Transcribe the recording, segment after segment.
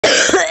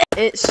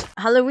It's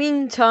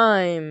Halloween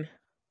time.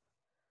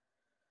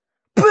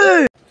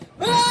 Boo!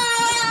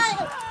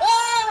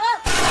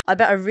 I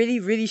bet I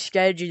really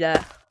scared you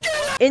there.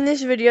 In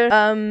this video,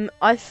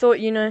 I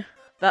thought, you know,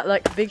 that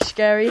like Big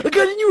Scary. I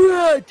got a new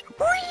hat!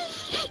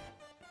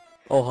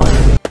 Oh,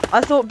 hi.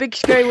 I thought Big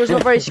Scary was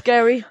not very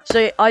scary,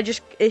 so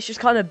it's just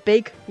kind of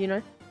big, you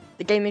know.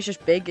 The game is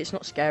just big, it's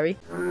not scary.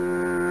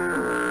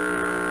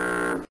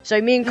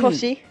 So me and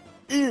Kossi,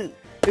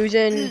 who's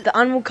in the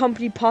Animal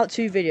Company Part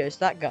 2 videos,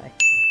 that guy.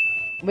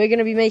 We're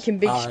gonna be making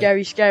Big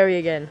Scary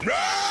again.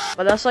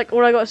 But that's like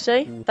all I gotta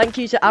say. Thank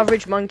you to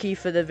Average Monkey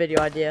for the video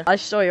idea. I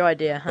saw your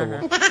idea,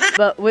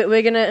 But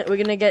we're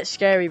gonna get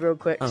scary real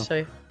quick,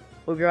 so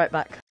we'll be right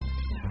back.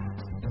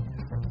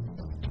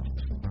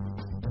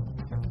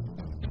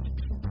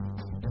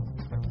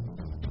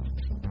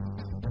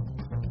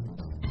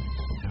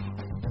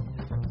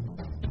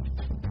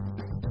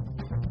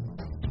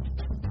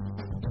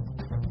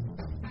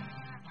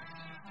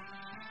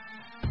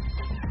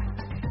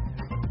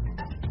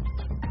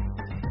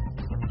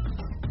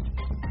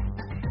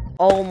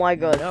 Oh my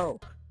god.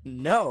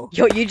 No.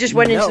 Yo, you just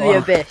went into the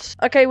abyss.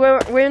 Okay, we're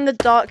in the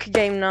dark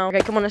game now.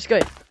 Okay, come on, let's go.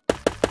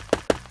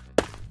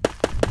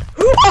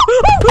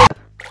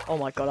 Oh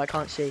my god, I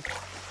can't see.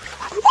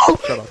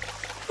 Shut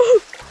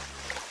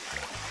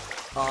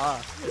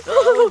up.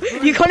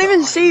 You can't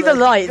even see the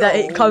light that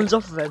it comes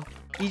off of him.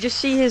 You just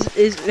see his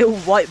little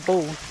white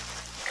ball.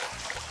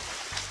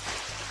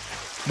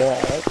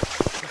 I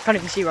can't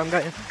even see where I'm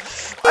going.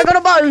 I got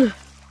a button!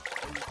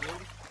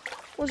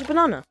 What's a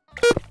banana?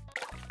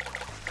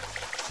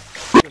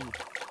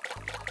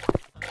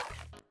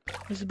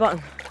 Where's the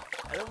button?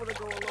 I don't want to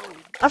go alone.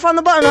 I found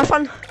the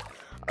button,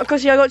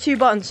 Because I got 2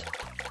 buttons.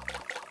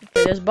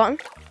 Okay, there's a button.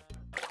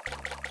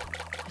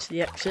 That's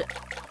the exit.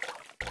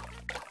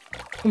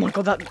 Oh my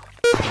god, that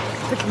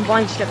freaking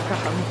vine scared the crap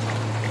out of me.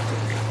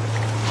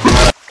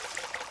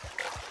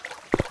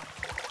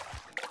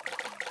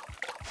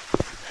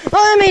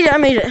 Oh, I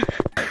made it!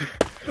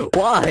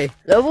 Why?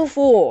 Level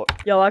 4.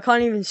 Yo, I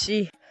can't even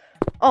see.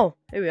 Oh,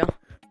 here we are.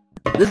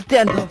 This is the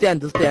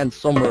end,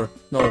 somewhere.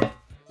 No.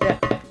 Yeah.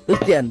 This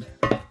is the end.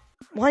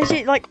 Why is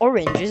it like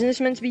orange? Isn't this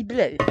meant to be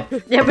blue?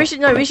 Yeah, we should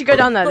go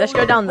down there. Let's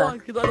go down there.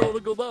 Because I don't want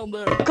to go down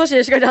there. Of course,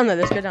 let's go down there.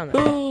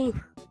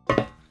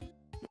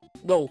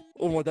 No.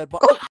 Oh my god.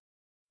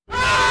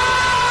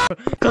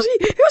 Kossi!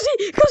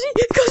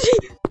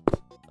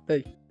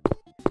 Hey.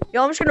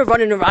 Yo, I'm just gonna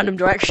run in a random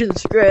direction.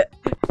 Screw it.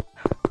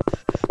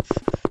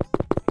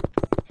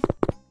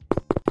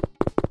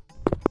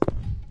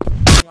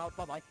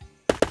 Bye-bye.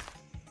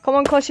 Come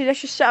on, Kossi,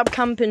 let's just set up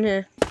camp in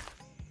here.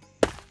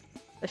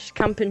 Let's just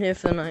camp in here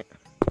for the night.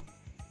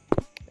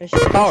 Let's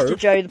just Mr.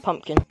 Joe the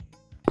pumpkin.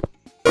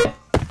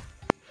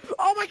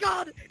 Oh my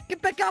god!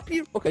 Get back up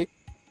here! Okay.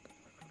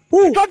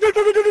 Ooh. Drive.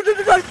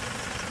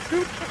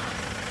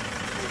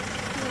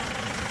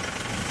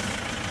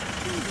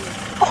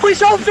 Oh,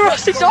 he's after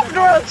us! He's after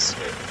us!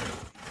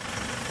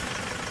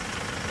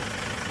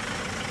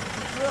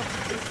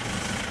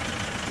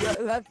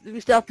 Yeah,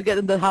 we still have to get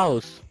in the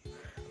house.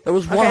 There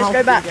was one house.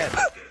 Let's go back.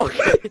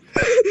 Okay.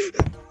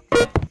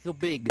 So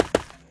big.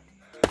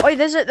 Oh,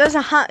 there's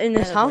a hat in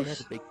this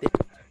house.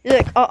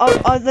 Look,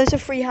 there's a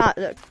free hat.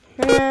 Look,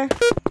 right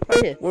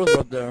here. What is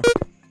up there?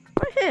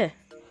 Right here.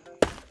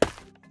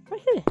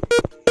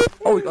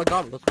 Oh, I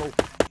got it. Let's go.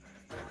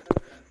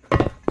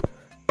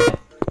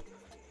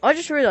 I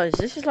just realised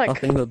this is like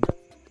Nothing good.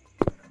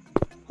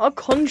 our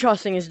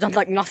contrasting has done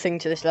like nothing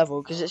to this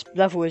level because this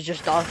level is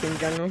just dark in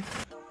general.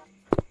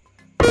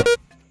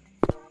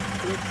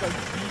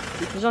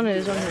 It's on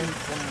here.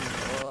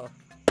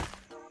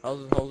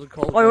 How's it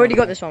called? Oh, I already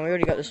got this one. I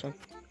already got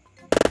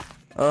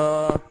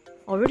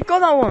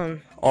that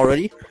one.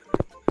 Already?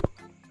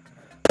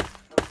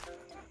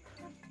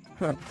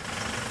 Huh.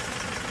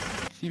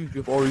 Seems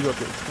you've already got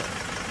this.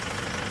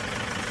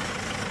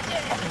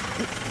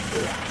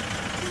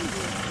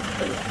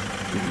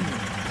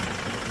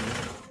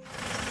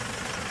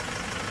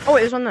 Oh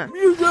wait, there's one there.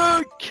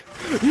 Music!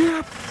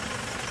 Yeah!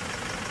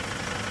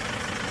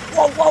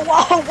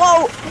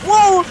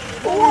 Whoa!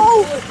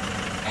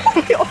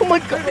 Oh my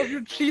god! Get off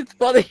your cheats,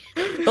 buddy!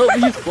 Help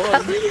me,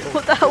 buddy!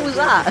 What the hell was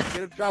that?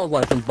 Get a driver's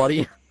license,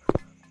 buddy.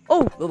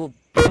 Oh! Little...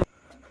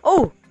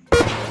 Oh!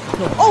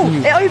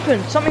 It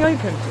opened! Something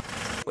opened!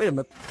 Wait a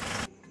minute.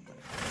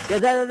 Yeah,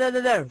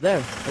 there.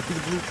 I see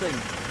the blue thing.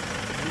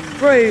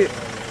 Bro!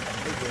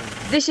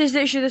 This is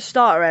literally the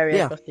starter area,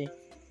 Yeah. Kossi.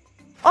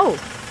 Oh!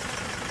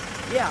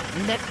 Yeah,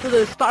 next to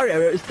the start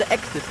area is the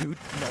exit, dude.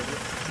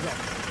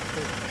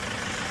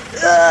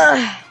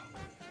 No.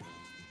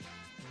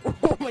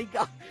 Oh my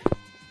god.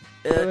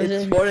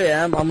 It's 4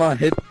 AM. I'm gonna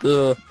hit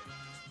the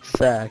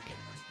sack.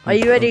 Are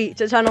you ready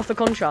to turn off the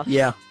contrast?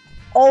 Yeah.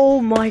 Oh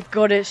my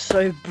god, it's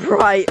so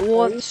bright.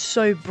 What's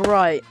so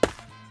bright?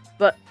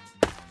 But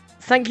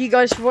thank you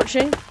guys for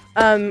watching.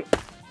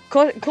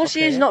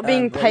 Kossi is not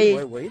being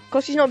paid. Wait.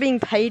 Kossi's not being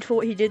paid for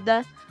what he did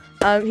there.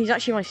 He's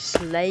actually my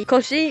slave.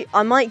 Kossi,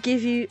 I might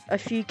give you a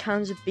few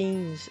cans of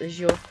beans as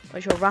your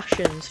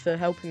rations for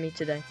helping me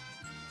today.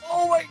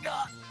 Oh my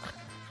god.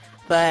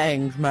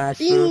 Thanks,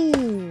 master.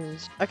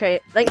 Beans. Okay,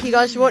 thank you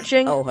guys for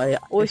watching. Oh, hey.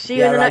 We'll see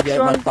you in the next My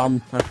one.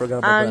 thumb. I forgot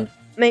about And that.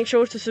 make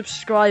sure to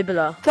subscribe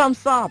below.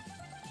 Thumbs up.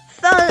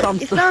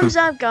 Thumbs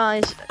up,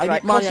 guys. I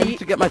Right, need money. I Kossi, need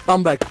to get my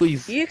thumb back,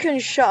 please. you can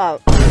shut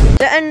up.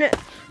 Then,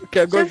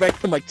 Okay, I'm going back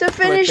to my. to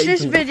finish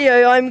this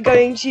video, I'm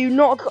going to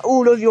knock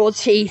all of your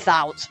teeth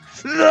out.